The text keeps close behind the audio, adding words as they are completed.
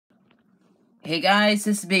Hey guys,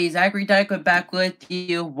 this is me, Zachary Dyke, back with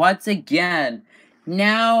you once again.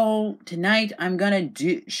 Now, tonight, I'm gonna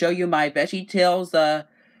show you my Veggie Tales,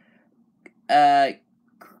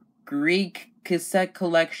 Greek cassette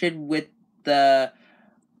collection with the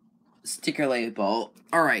sticker label.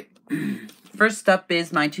 Alright, first up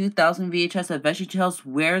is my 2000 VHS of Veggie Tales,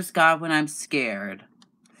 Where's God When I'm Scared?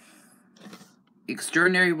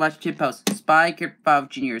 Extraordinary Washington Post, Spy, Kip Bob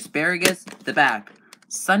Jr., Asparagus, the back.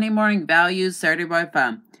 Sunday Morning Values, Saturday Morning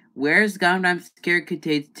Fun. Where's God When I'm Scared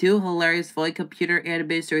contains two hilarious fully computer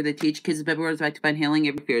animated stories that teach kids about what's back to find handling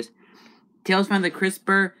every fears. Tales from the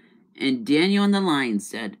CRISPR and Daniel and the Lion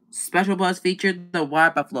said. Special Buzz featured the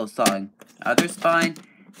Wild Buffalo song. Other spine,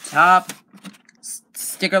 top,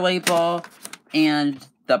 sticker label, and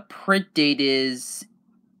the print date is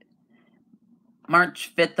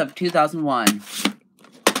March 5th of 2001.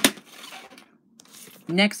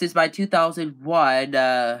 Next is my 2001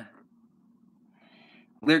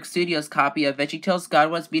 Lyric Studios copy of Veggie Tales,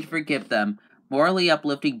 God Wants Me to Forgive Them. Morally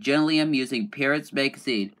uplifting, gently amusing, Parents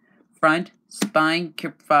Magazine. Front, spine,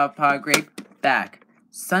 pod grape, back.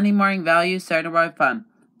 Sunday Morning Values, Saturday Morning Fun.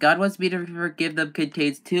 God Wants Me to Forgive Them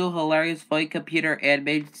contains two hilarious fully computer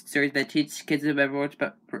animated stories that teach kids to remember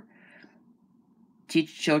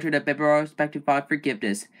teach children to remember respect and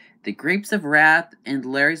forgiveness. The Grapes of Wrath and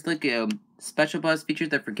Larry's Lagoon. Special Buzz features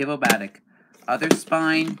the Forgive-O-Matic. Other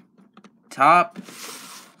spine, top,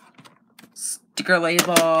 sticker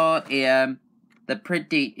label, and the print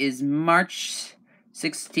date is March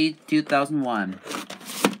 16th, 2001.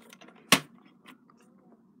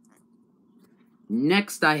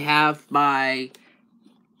 Next, I have my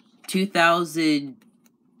 2000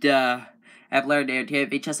 Avalar narrative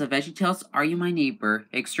VHS of Veggie Tales, Are You My Neighbor?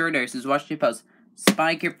 Extraordinary, this is Washington Post.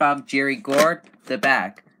 Spy, Kip Bob, Jerry Gord, the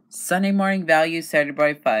back. Sunday Morning Values, Saturday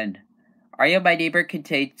Morning Fun. Are You My Neighbor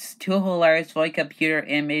contains two hilarious fully computer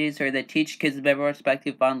animated stories that teach kids to remember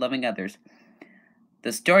respecting fun loving others.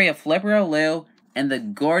 The story of Flipper Lou and the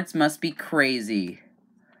Gourds Must Be Crazy.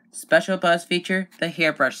 Special Buzz feature, the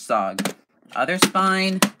Hairbrush song. Other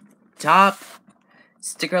spine, top,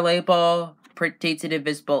 sticker label, print dates in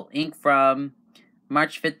invisible ink from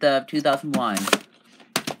March 5th of 2001.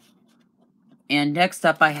 And next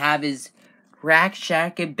up I have is Rack,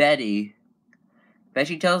 Shack, and Betty.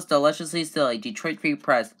 Veggie Tales, Deliciously Silly, Detroit Free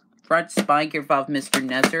Press. Front, spine, gear of Mr.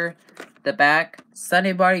 Nether. The back,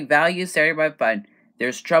 Sunday Morning Values, Saturday Morning Fun.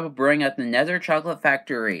 There's trouble brewing at the Nether Chocolate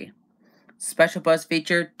Factory. Special Buzz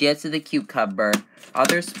feature, Dance of the Cucumber.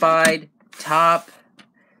 Other spine, top,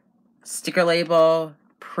 sticker label,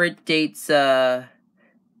 print dates, March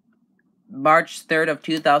 3rd of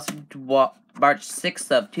 2001, March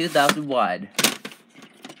 6th of 2001.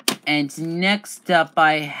 And next up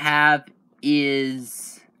I have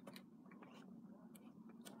is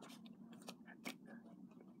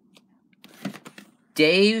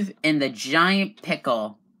Dave and the Giant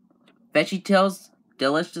Pickle. Veggie Tales,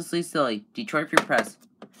 Deliciously Silly, Detroit Free Press.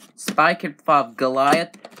 Spy Kid Fob,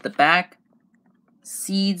 Goliath, the back.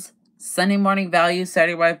 Seeds, Sunday Morning Values,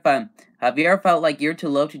 Saturday Morning Fun. Have you ever felt like you're too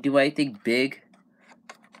low to do anything big?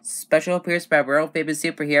 Special appearance by world famous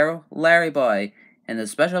superhero, Larry Boy. And the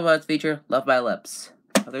Special Buzz feature, Love My Lips.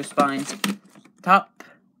 Other spine, top.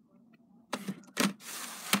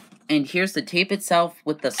 And here's the tape itself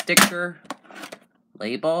with the sticker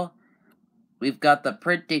label. We've got the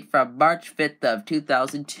print date from March 5th of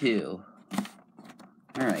 2002.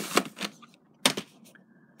 Alright.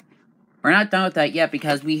 We're not done with that yet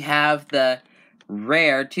because we have the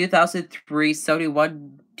rare 2003 Sony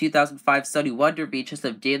 2005 Sony Wonder VHS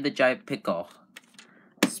of Dave the Giant Pickle.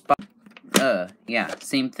 Yeah,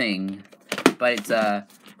 same thing. But it's a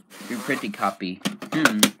reprinted copy.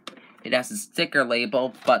 It has a sticker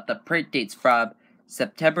label, but the print date's from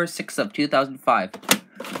September 6th of 2005.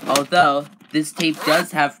 Although, this tape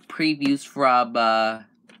does have previews from,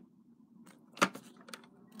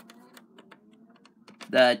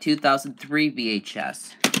 the 2003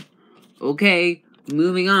 VHS. Okay,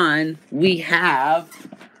 moving on, we have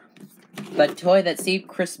the Toy That Saved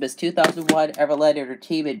Christmas 2001 Everland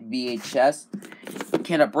Entertainment VHS.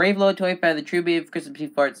 Can a brave little toy find the true meaning of Christmas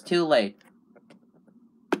before it's too late?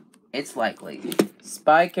 It's likely.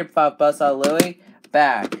 Spy Kid Bob Buzzsaw Louie,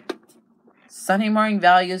 back. Sunday Morning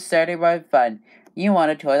Values, Saturday Morning Fun. You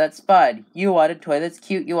want a toy that's fun. You want a toy that's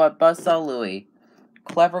cute. You want Buzzsaw Louie.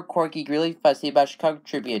 Clever, quirky, really fussy about Chicago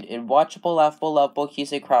Tribune. In watchable, laughable, lovable,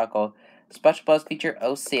 Husey Chronicle. Special Buzz feature,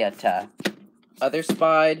 Oh Santa. Other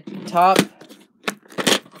spine, top.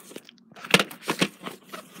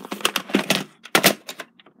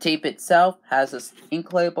 Tape itself has a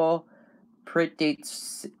ink label. Print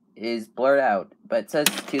dates is blurred out, but it says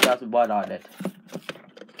 2001 on it.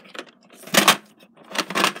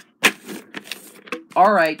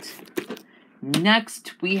 Alright,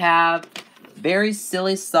 next we have Very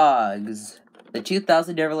Silly Songs. The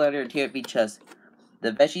 2000 Never Let Her Tear VHS.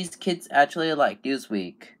 The Veggie's Kids Actually Like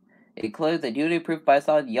Newsweek. It includes a newly approved by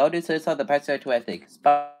song, Yo New Silly Song, The Parts Are Too Ethic.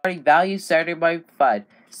 Inspiring Values, Saturday Morning Fun.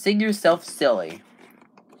 Sing Yourself Silly.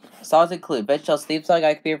 Songs include VeggieTales theme song,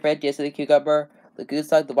 I Can Be Your Friend, Dancing the Cucumber, the Goose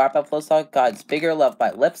song, the Wrap Up Flow song, God's Bigger Love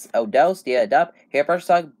by Lips, Oh No, Stand Up, Hairbrush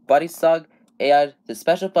song, Buddy song, and the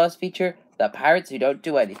special bonus feature, The Pirates Who Don't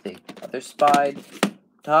Do Anything. Other spine,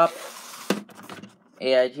 top,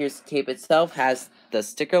 and here's the tape itself, has the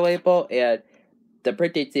sticker label, and the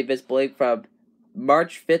print date's invisible from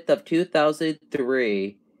March 5th of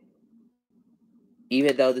 2003.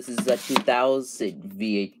 Even though this is a 2000s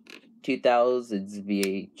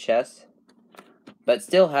VHS, but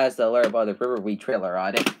still has the alert about the Riverweed trailer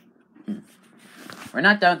on it. We're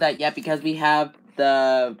not done with that yet because we have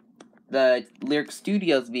the Lyric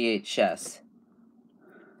Studios VHS.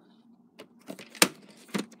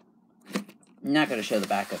 I'm not going to show the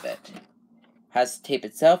back of it. Has the tape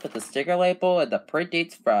itself with the sticker label and the print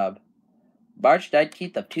dates from March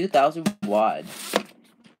 19th of 2001.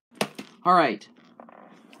 Alright.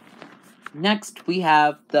 Next, we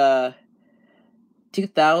have the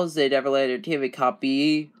 2000 Everland Entertainment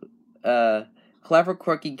copy, Clever,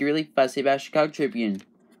 Quirky, Girly, Fussy, Chicago Tribune,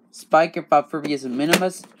 Spike, Your Pop Furbius,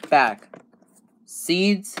 Minimus, Back,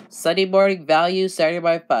 Seeds, Sunday Morning, Value, Saturday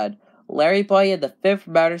Morning Fun, Larry Boy and the Fifth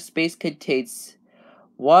from Outer Space contains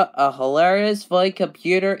What a Hilarious, Fully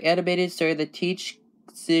Computer Animated Story that teach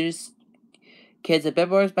kids a bit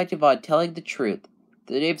more perspective on telling the truth.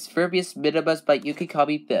 The name's Furbius Minimus, but you can call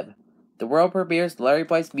me Fib. The world premieres Larry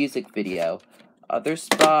Boy's music video. Other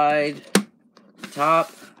spine,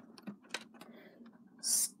 top,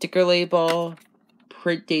 sticker label,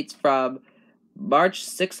 print dates from March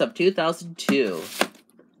 6th of 2002.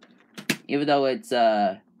 Even though it's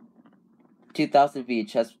 2000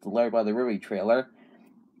 VHS with the Larry Boy the Ruby trailer.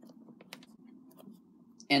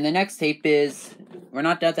 And the next tape is, we're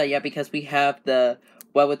not done with that yet because we have the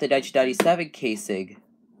one with the 1997 casing.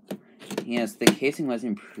 Yes, the casing was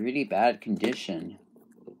in pretty bad condition.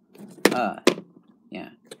 Yeah.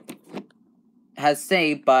 Has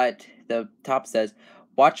say, but the top says,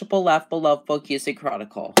 Watchable, Laughable, Loveful, Kissing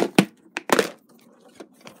Chronicle.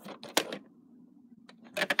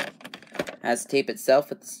 Has tape itself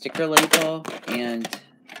with the sticker label, and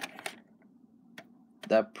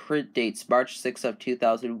the print dates March 6th of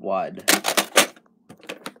 2001.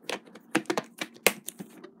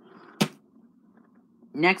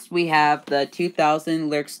 Next, we have the 2000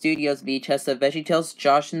 Lyric Studios VHS of VeggieTales,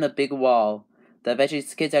 Josh and the Big Wall. The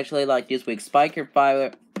Veggie's Kids Actually Like Newsweek, Spike, Your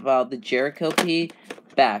File, the Jericho P,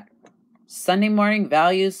 Back. Sunday Morning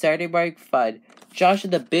Values, Saturday Morning Fun. Josh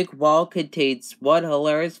and the Big Wall contains one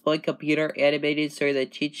hilarious, fully computer animated story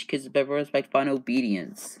that teaches kids to better respect on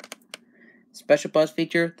obedience. Special bonus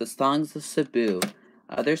feature, The Songs of Cebu.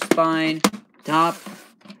 Other spine, top,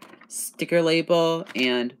 sticker label,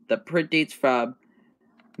 and the print dates from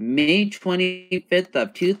May 25th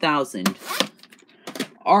of 2000.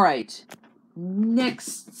 Alright,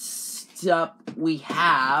 next up we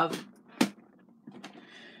have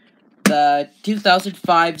the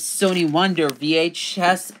 2005 Sony Wonder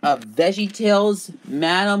VHS of VeggieTales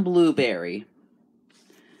Madame Blueberry.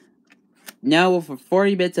 Now over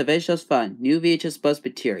 40 minutes of VeggieTales fun. New VHS bus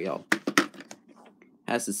material.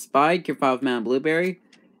 Has the spine, your file of Madame Blueberry.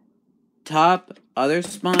 Top, other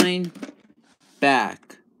spine,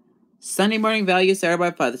 back. Sunday Morning Value, Saturday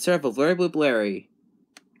by 5. The start of Larry Blueberry.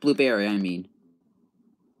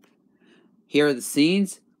 Here are the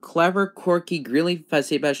scenes. Clever, Quirky, Grilly,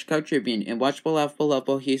 Fussy by Chicago Tribune, and Watchable, Laughable,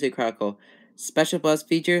 Lovable, Hughes Chronicle. Special bus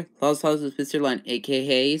feature, Lost House with Mr. Lunn,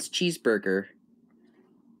 aka Cheeseburger.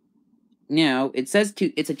 Now, it says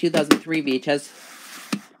it's a 2003 VHS,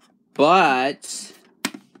 but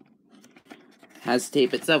has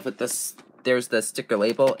tape itself with there's the sticker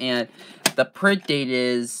label, and the print date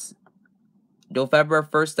is November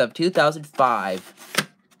 1st of 2005.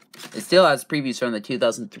 It still has previews from the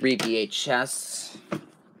 2003 VHS.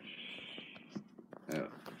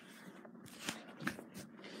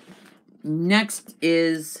 Next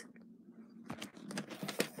is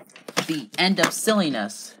The End of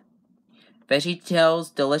Silliness.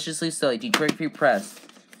 VeggieTales Deliciously Silly, Detroit Free Press.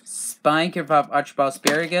 Spine, Curve Archibald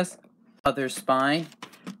Asparagus. Other spine.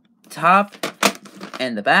 Top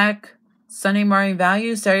and the back. Sunday Morning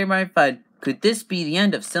Value, Saturday Morning Fun. Could this be the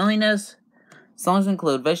end of silliness? Songs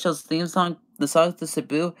include VeggieTales theme song, The Songs of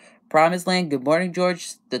Cebu, Promised Land, Good Morning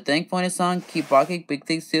George, The Thankfulness Song, Keep Walking, Big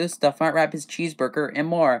Things Too, Stuff Might Wrap His Cheeseburger, and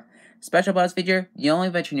more. Special bonus feature, The Only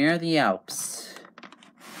Veterinarian of the Alps.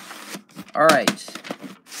 Alright.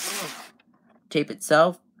 Tape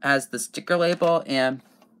itself has the sticker label and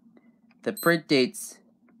the print dates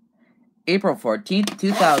April 14th,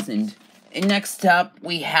 2000. And next up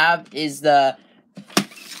we have is the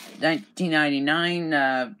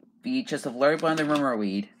 1999 VHS of Larry Bond the Rumor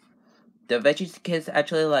Weed. The Veggie Kids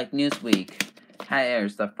Actually Like Newsweek.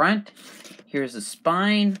 Here's the front. Here's the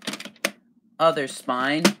spine. Other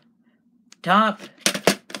spine. Top.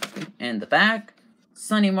 And the back.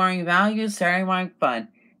 Sunday morning values. Saturday morning fun.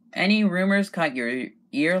 Any rumors caught your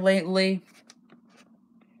ear lately?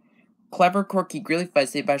 Clever, quirky, grilly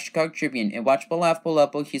fussy by Chicago Tribune and watchable, laughable,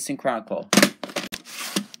 lovable Houston Chronicle.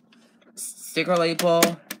 Sticker label.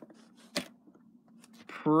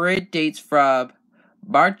 Print dates from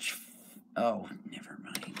March. Oh, never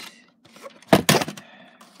mind.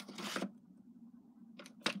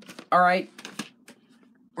 Alright.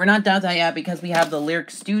 We're not done with that yet because we have the Lyric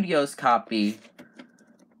Studios copy.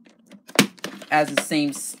 As the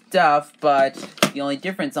same stuff, but the only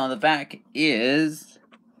difference on the back is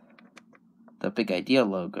the Big Idea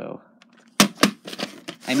logo.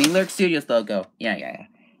 I mean, Lyric Studios logo. Yeah.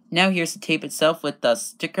 Now here's the tape itself with the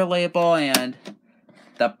sticker label and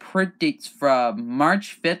the print dates from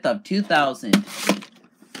March 5th of 2000.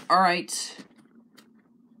 Alright.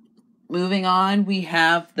 Moving on, we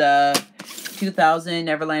have the 2000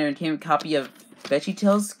 Neverland Entertainment copy of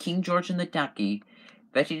VeggieTales, King George and the Ducky.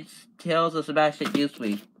 VeggieTales of Sebastian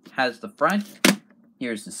Newsweek has the front.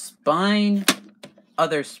 Here's the spine.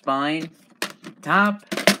 Other spine. Top.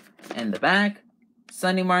 And the back.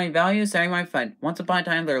 Sunday morning value, Saturday morning fun. Once upon a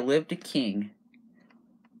time there lived a king.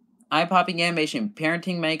 Eye-popping animation,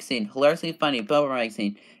 parenting magazine, hilariously funny bubble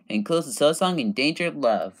magazine, includes the solo song Endangered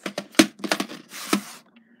Love.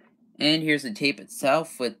 And here's the tape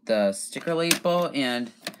itself with the sticker label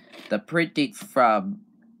and the print date from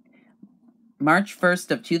March 1st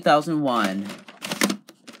of 2001.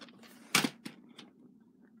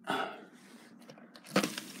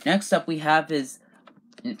 Next up we have is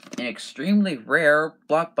an extremely rare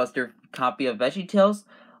blockbuster copy of VeggieTales,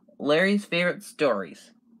 Larry's Favorite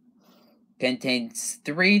Stories. Contains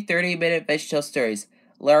 3 30-minute VeggieTales stories.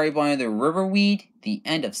 Larry Boy and the Riverweed, The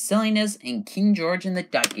End of Silliness, and King George and the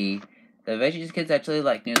Ducky. The Veggie Kids Actually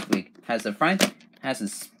Like Newsweek has the front, has a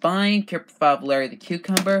spine, character profile of Larry the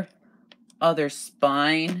Cucumber, other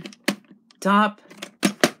spine, top,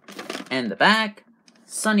 and the back.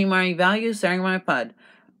 Sunday morning value, Saturday morning pod.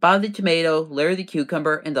 Bob the Tomato, Larry the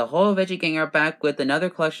Cucumber, and the whole Veggie Gang are back with another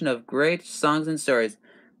collection of great songs and stories.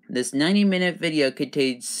 This 90-minute video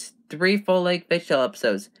contains 3 full-length VeggieTales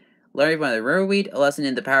episodes. Larry Boy and the Riverweed, A Lesson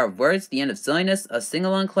in the Power of Words, The End of Silliness, a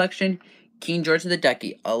sing-along collection, King George and the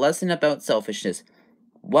Ducky, A Lesson About Selfishness.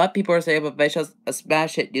 What people are saying about VeggieTales, a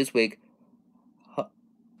smash hit Newsweek.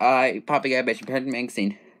 Popping animation, parenting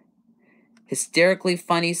magazine. Hysterically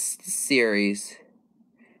funny series.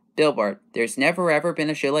 Billboard, there's never ever been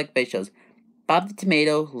a show like VeggieTales. Bob the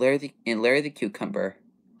Tomato, Larry the Cucumber.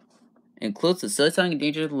 Includes the silly song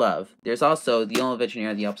Endangered Love. There's also The Only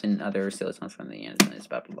Veterinarian of the Alps and other silly songs from the end. It's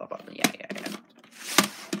blah, blah, blah, blah. Yeah.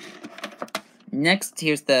 Next,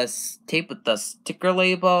 here's the tape with the sticker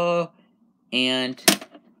label. And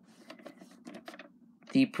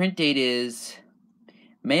the print date is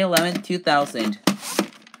May 11th, 2000.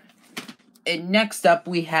 And next up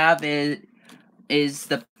we have is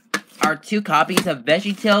our 2 copies of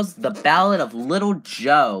VeggieTales, The Ballad of Little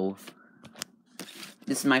Joe.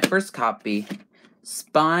 This is my first copy.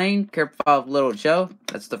 Spine, character profile of Little Joe.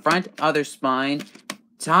 That's the front. Other spine.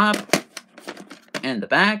 Top. And the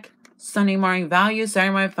back. Sunday morning value,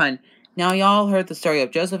 Saturday morning fun. Now, y'all heard the story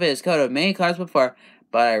of Joseph and his coat of many colors before,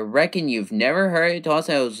 but I reckon you've never heard it told us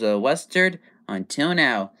it was a Western until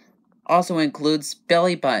now. Also includes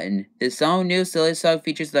Belly Button. This own new silly song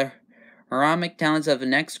features the heroic talents of the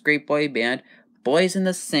next great boy band, Boys in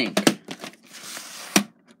the Sink.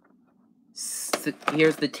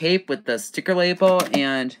 Here's the tape with the sticker label,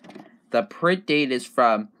 and the print date is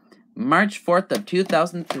from March 4th of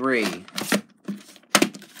 2003.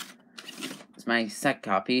 It's my second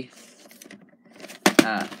copy.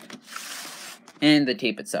 And the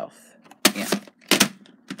tape itself. Yeah.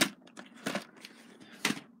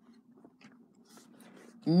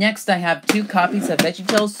 Next, I have 2 copies of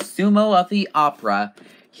VeggieTales Sumo of the Opera.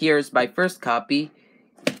 Here's my first copy.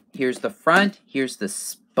 Here's the front. Here's the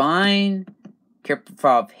spine. Character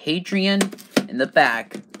of Hadrian in the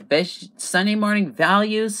back. Sunday morning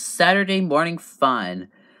values, Saturday morning fun.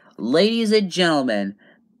 Ladies and gentlemen,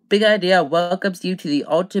 Big Idea welcomes you to the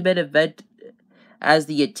ultimate event as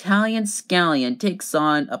the Italian Scallion takes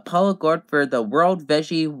on Apollo Gord for the World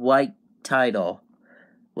Veggie Weight title.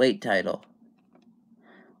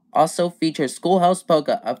 Also features Schoolhouse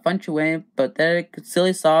Polka, a fun and pathetic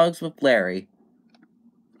silly songs with Larry.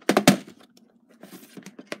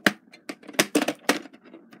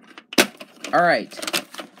 Alright.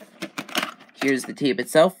 Here's the tape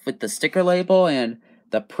itself with the sticker label and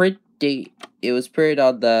the print date. It was printed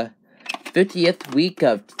on the 50th week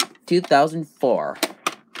of 2004.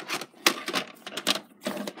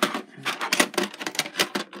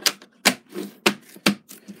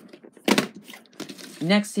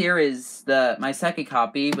 Next here is my second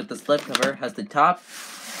copy with the slipcover, has the top,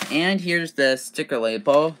 and here's the sticker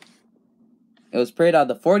label. It was printed on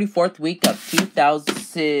the 44th week of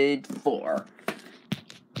 2004.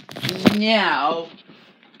 Now,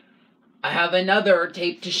 I have another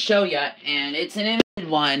tape to show you, and it's an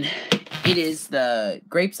animated one. It is the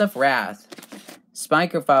Grapes of Wrath.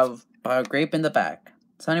 Spiker of grape in the back.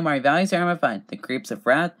 Sunday morning values are my fun. The Grapes of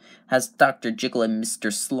Wrath has Dr. Jiggle and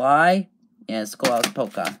Mr. Sly. And Schoolhouse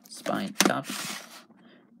Polka. Spine top.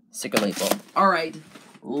 Sticker label. Alright.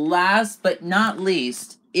 Last but not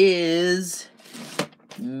least is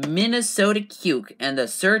Minnesota Cuke and the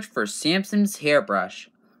search for Samson's hairbrush.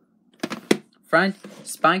 Front,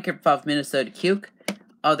 spine curve of Minnesota Cuke.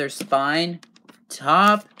 Other spine,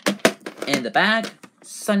 top, and the back.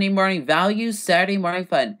 Sunday morning values, Saturday morning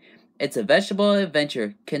fun. It's a vegetable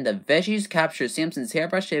adventure. Can the veggies capture Samson's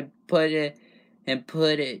hairbrush and put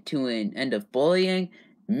it to an end of bullying?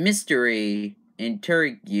 Mystery,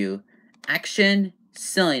 intrigue, action,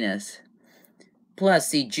 silliness. Plus,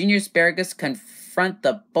 see Junior Asparagus confront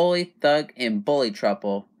the bully thug in bully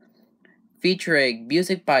trouble. Featuring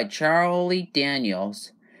music by Charlie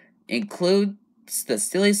Daniels. Includes the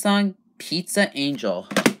silly song Pizza Angel.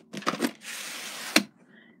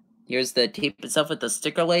 Here's the tape itself with the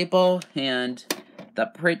sticker label and the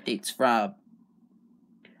print dates from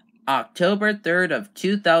October 3rd of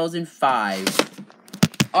 2005.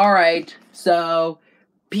 Alright, so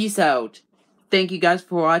peace out. Thank you guys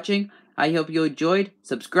for watching. I hope you enjoyed.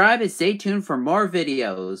 Subscribe and stay tuned for more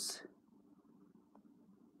videos.